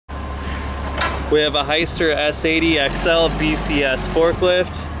We have a Hyster S80XLBCS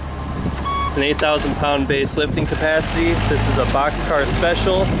forklift. It's an 8,000 pound base lifting capacity. This is a Boxcar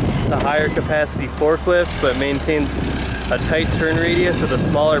special. It's a higher capacity forklift, but maintains a tight turn radius with a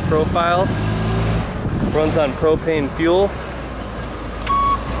smaller profile. Runs on propane fuel.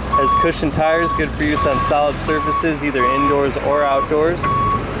 Has cushioned tires, good for use on solid surfaces, either indoors or outdoors.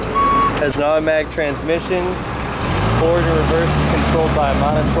 Has an automatic transmission. Forward and reverse is controlled by a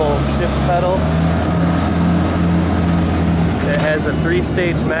montrol shift pedal. It has a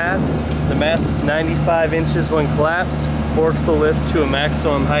 3-stage mast. The mast is 95 inches when collapsed. Forks will lift to a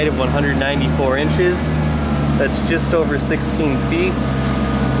maximum height of 194 inches. That's just over 16 feet.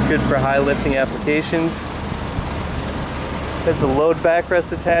 It's good for high lifting applications. Has a load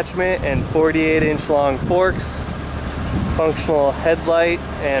backrest attachment and 48-inch long forks. Functional headlight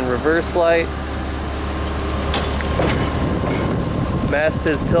and reverse light. Mast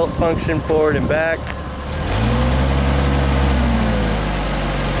has tilt function forward and back.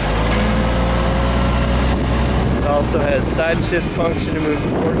 It also has side shift function to move the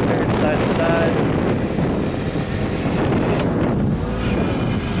fork carriage side to side.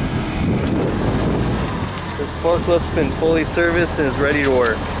 This forklift's been fully serviced and is ready to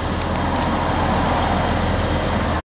work.